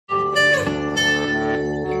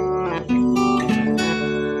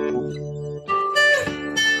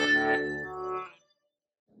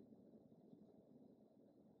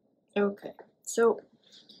Okay, so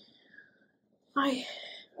I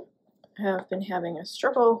have been having a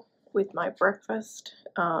struggle with my breakfast.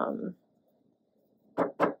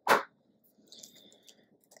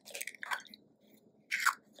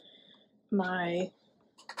 My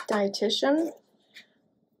dietitian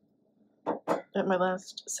at my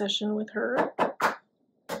last session with her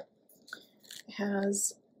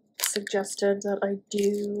has suggested that I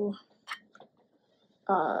do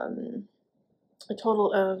a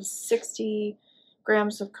total of 60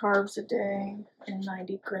 grams of carbs a day and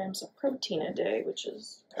 90 grams of protein a day, which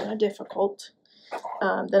is kind of difficult.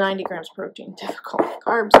 The 90 grams protein, difficult.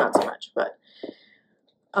 Carbs, not so much, but,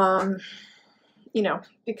 you know,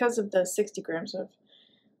 because of the 60 grams of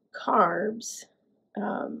carbs,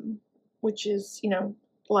 which is, you know,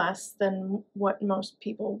 less than what most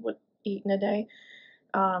people would eat in a day,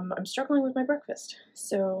 I'm struggling with my breakfast.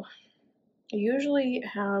 So I usually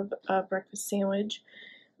have a breakfast sandwich,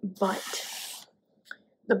 but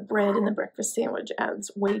the bread in the breakfast sandwich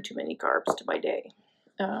adds way too many carbs to my day.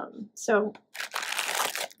 So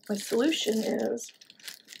my solution is,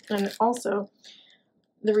 and also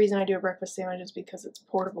the reason I do a breakfast sandwich is because it's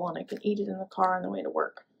portable and I can eat it in the car on the way to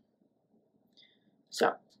work.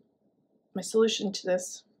 So my solution to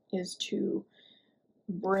this is to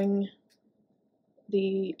bring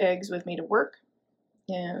the eggs with me to work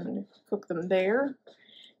and cook them there,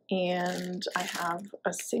 and I have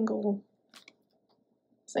a single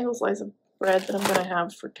slice of bread that I'm going to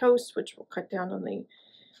have for toast, which will cut down on the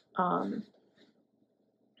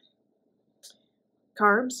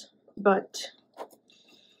carbs, but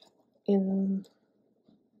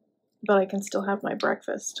I can still have my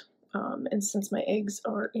breakfast. And since my eggs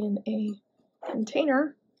are in a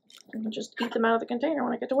container, I can just eat them out of the container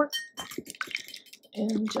when I get to work,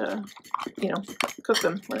 and you know, cook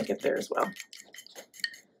them when I get there as well.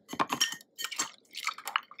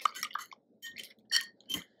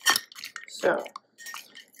 So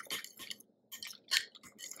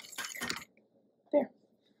there.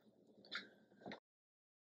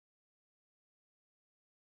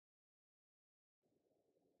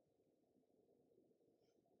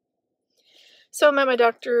 So I'm at my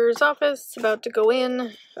doctor's office, about to go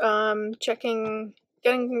in, checking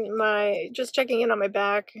in on my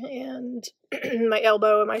back and my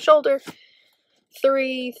elbow and my shoulder.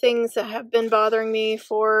 3 things that have been bothering me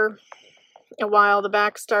for a while. The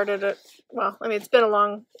back started at, well, I mean, it's been a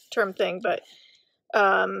long-term thing, but,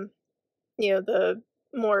 you know, the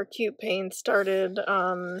more acute pain started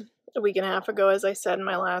a week and a half ago, as I said in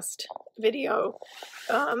my last video.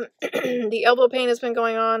 The elbow pain has been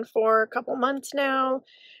going on for a couple months now.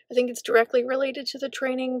 I think it's directly related to the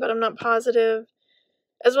training, but I'm not positive,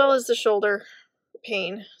 as well as the shoulder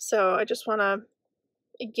pain. So I just want to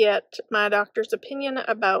get my doctor's opinion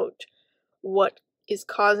about what is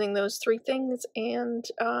causing those 3 things, and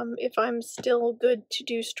if I'm still good to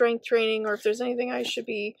do strength training, or if there's anything I should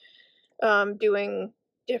be doing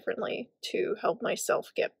differently to help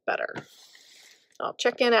myself get better. I'll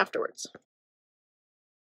check in afterwards.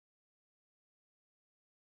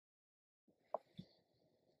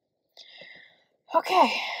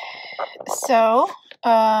 Okay, so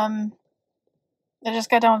I just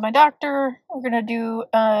got done with my doctor. We're gonna do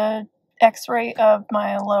a x-ray of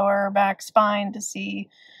my lower back spine to see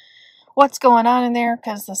what's going on in there,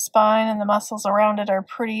 because the spine and the muscles around it are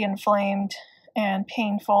pretty inflamed and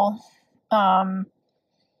painful.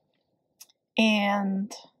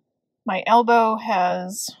 And my elbow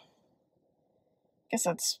has, I guess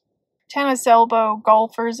it's tennis elbow,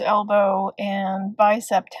 golfer's elbow, and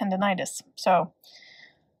bicep tendonitis. So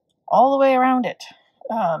all the way around it,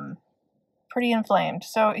 pretty inflamed.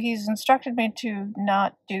 So he's instructed me to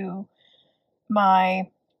not do my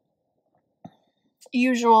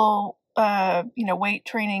usual, weight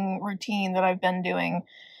training routine that I've been doing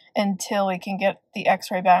until we can get the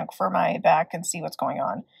x-ray back for my back and see what's going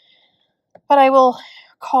on. But I will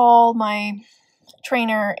call my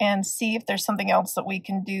trainer and see if there's something else that we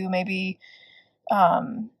can do. Maybe, I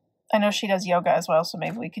know she does yoga as well, so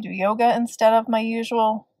maybe we could do yoga instead of my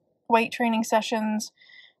usual weight training sessions.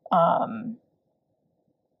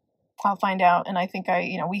 I'll find out, and I think I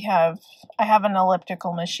have an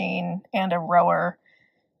elliptical machine and a rower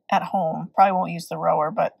at home. Probably won't use the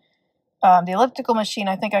rower, but the elliptical machine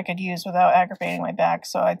I think I could use without aggravating my back,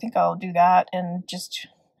 so I think I'll do that. And just,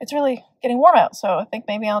 it's really getting warm out, so I think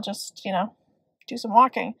maybe I'll just, do some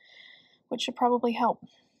walking, which should probably help.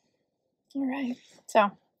 All right,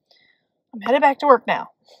 so I'm headed back to work now.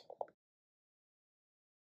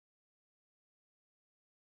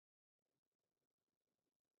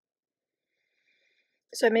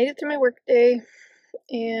 So I made it through my work day,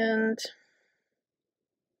 and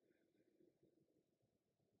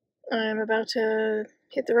I'm about to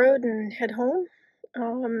hit the road and head home. I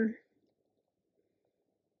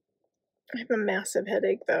have a massive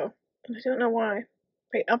headache though, and I don't know why.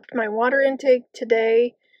 I upped my water intake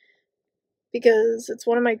today because it's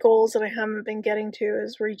one of my goals that I haven't been getting to,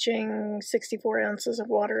 is reaching 64 ounces of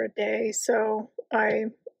water a day. So I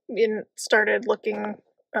started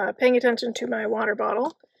paying attention to my water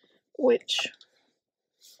bottle, which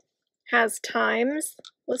has times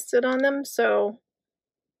listed on them. So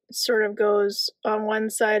it sort of goes, on one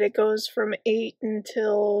side it goes from 8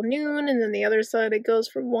 until noon, and then the other side it goes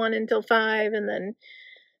from 1 until 5, and then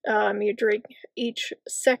you drink each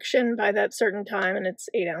section by that certain time, and it's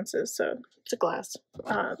 8 ounces, so it's a glass.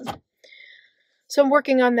 So I'm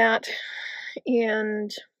working on that,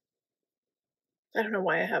 and I don't know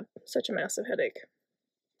why I have such a massive headache,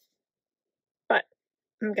 but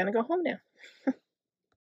I'm gonna go home now.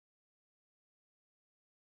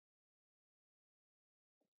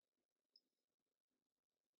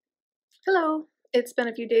 Hello, it's been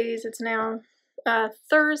a few days. It's now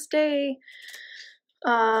Thursday,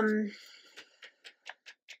 and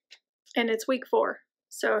it's week 4.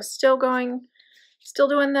 So still doing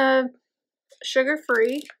the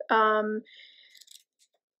sugar-free. I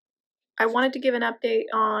wanted to give an update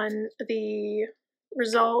on the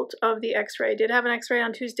result of the x-ray. I did have an x-ray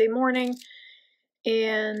on Tuesday morning,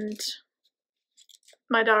 and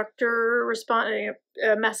my doctor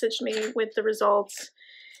messaged me with the results.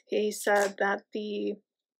 He said that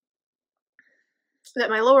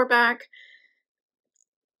my lower back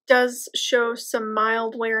does show some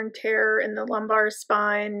mild wear and tear in the lumbar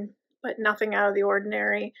spine, but nothing out of the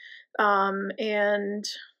ordinary. And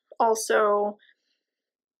also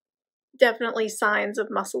definitely signs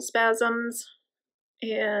of muscle spasms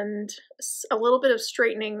and a little bit of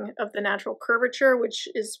straightening of the natural curvature, which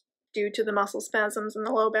is due to the muscle spasms in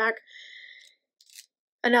the low back.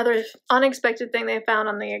 Another unexpected thing they found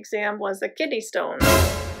on the exam was a kidney stone.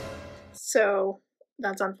 So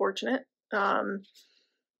that's unfortunate.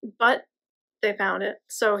 But they found it.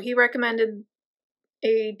 So he recommended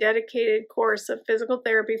a dedicated course of physical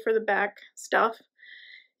therapy for the back stuff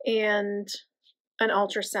and an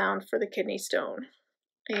ultrasound for the kidney stone.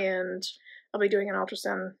 And I'll be doing an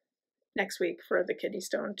ultrasound next week for the kidney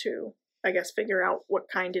stone to, I guess, figure out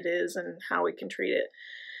what kind it is and how we can treat it.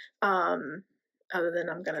 Other than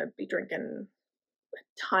I'm going to be drinking a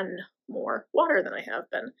ton more water than I have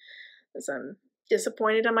been, because I'm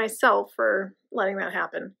disappointed in myself for letting that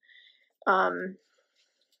happen.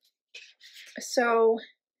 So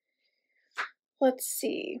let's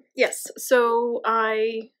see. Yes, so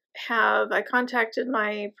I contacted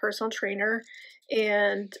my personal trainer,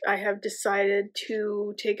 and I have decided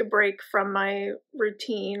to take a break from my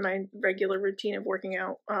routine, my regular routine of working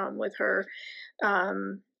out with her,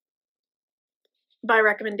 by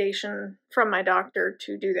recommendation from my doctor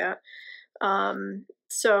to do that.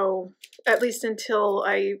 So at least until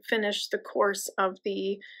I finish the course of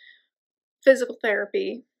the physical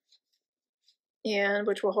therapy, and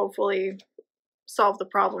which will hopefully solve the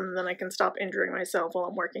problem, and then I can stop injuring myself while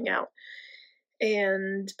I'm working out.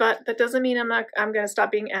 But that doesn't mean I'm going to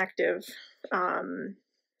stop being active. My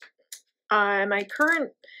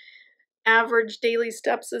current average daily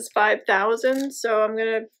steps is 5,000, so I'm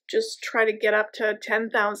going to just try to get up to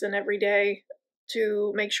 10,000 every day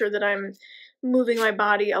to make sure that I'm moving my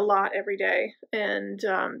body a lot every day, and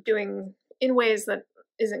doing in ways that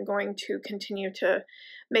isn't going to continue to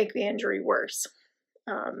make the injury worse.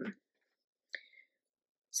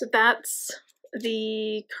 So that's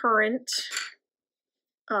the current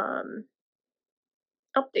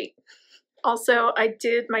update. Also, I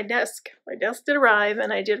did my desk did arrive,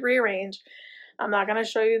 and I did rearrange. I'm not going to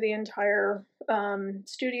show you the entire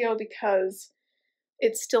studio because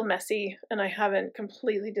it's still messy and I haven't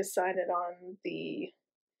completely decided on the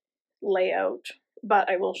layout, but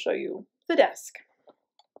I will show you the desk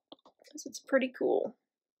because it's pretty cool.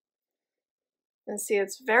 And see,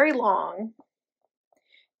 it's very long.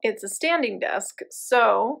 It's a standing desk,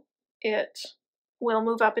 so it will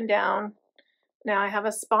move up and down. Now I have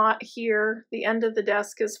a spot here. The end of the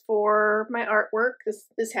desk is for my artwork,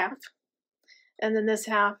 this half. And then this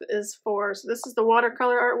half is so this is the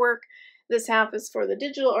watercolor artwork. This half is for the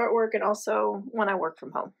digital artwork, and also when I work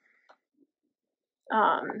from home.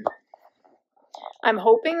 I'm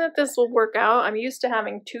hoping that this will work out. I'm used to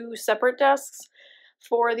having 2 separate desks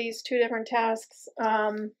for these 2 different tasks.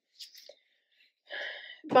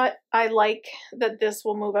 But I like that this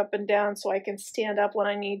will move up and down so I can stand up when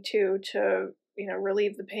I need to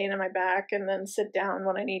relieve the pain in my back, and then sit down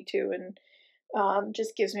when I need to, and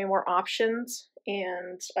just gives me more options.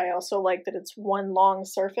 And I also like that it's one long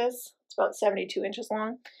surface. It's about 72 inches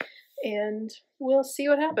long. and we'll see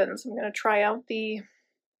what happens. I'm going to try out doing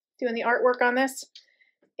the artwork on this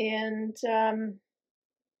and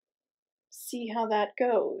see how that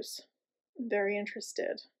goes. I'm very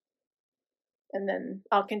interested. And then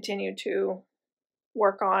I'll continue to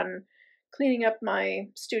work on cleaning up my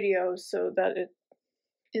studio so that it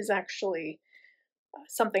is actually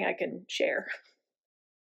something I can share.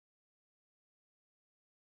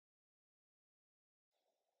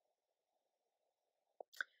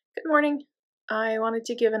 Good morning. I wanted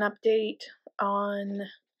to give an update on,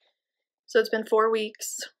 so it's been 4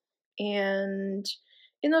 weeks, and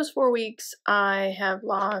in those 4 weeks I have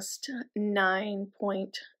lost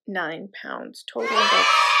 9.9 pounds total. That's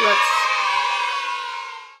what,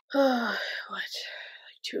 like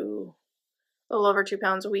a little over 2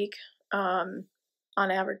 pounds a week, on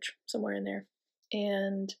average, somewhere in there.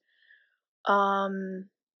 And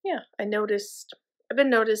yeah, I've been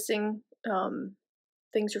noticing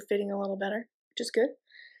things are fitting a little better, which is good.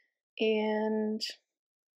 And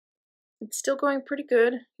it's still going pretty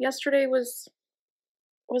good. Yesterday was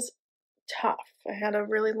tough. I had a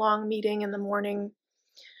really long meeting in the morning,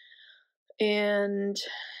 and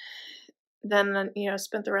then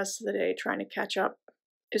spent the rest of the day trying to catch up.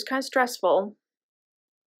 It was kind of stressful.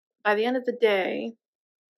 By the end of the day,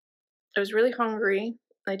 I was really hungry.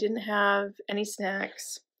 I didn't have any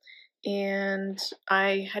snacks, and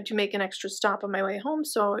I had to make an extra stop on my way home,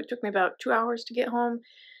 so it took me about 2 hours to get home.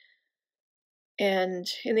 And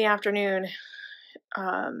in the afternoon,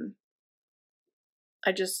 I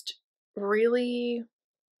just really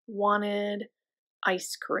wanted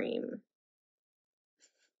ice cream.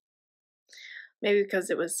 Maybe because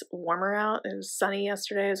it was warmer out. It was sunny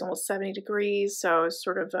yesterday. It was almost 70 degrees, so it was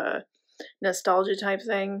sort of a nostalgia type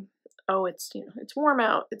thing. Oh, it's warm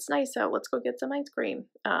out. It's nice out. Let's go get some ice cream.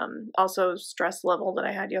 Also, stress level that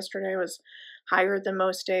I had yesterday was higher than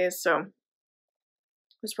most days, so it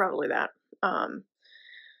was probably that.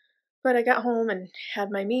 But I got home and had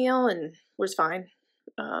my meal and was fine.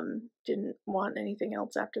 Didn't want anything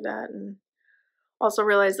else after that, and also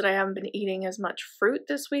realized that I haven't been eating as much fruit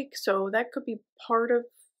this week, so that could be part of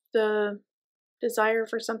the desire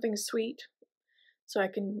for something sweet. So I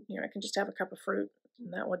can just have a cup of fruit,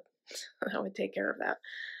 and that would take care of that.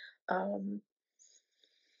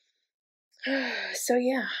 So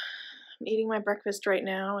yeah, I'm eating my breakfast right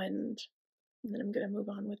now, and then I'm gonna move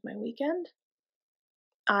on with my weekend.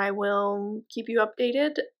 I will keep you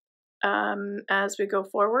updated as we go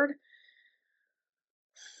forward.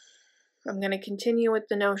 I'm going to continue with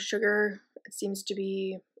the no sugar. It seems to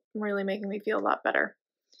be really making me feel a lot better.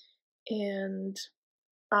 And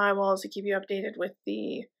I will also keep you updated with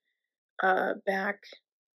the back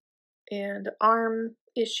and arm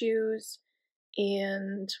issues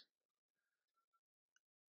and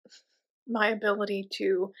my ability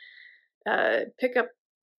to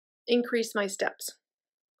increase my steps.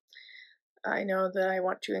 I know that I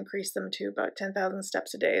want to increase them to about 10,000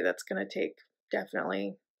 steps a day. That's going to take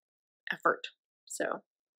definitely effort. So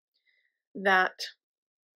that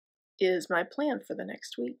is my plan for the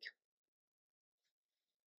next week.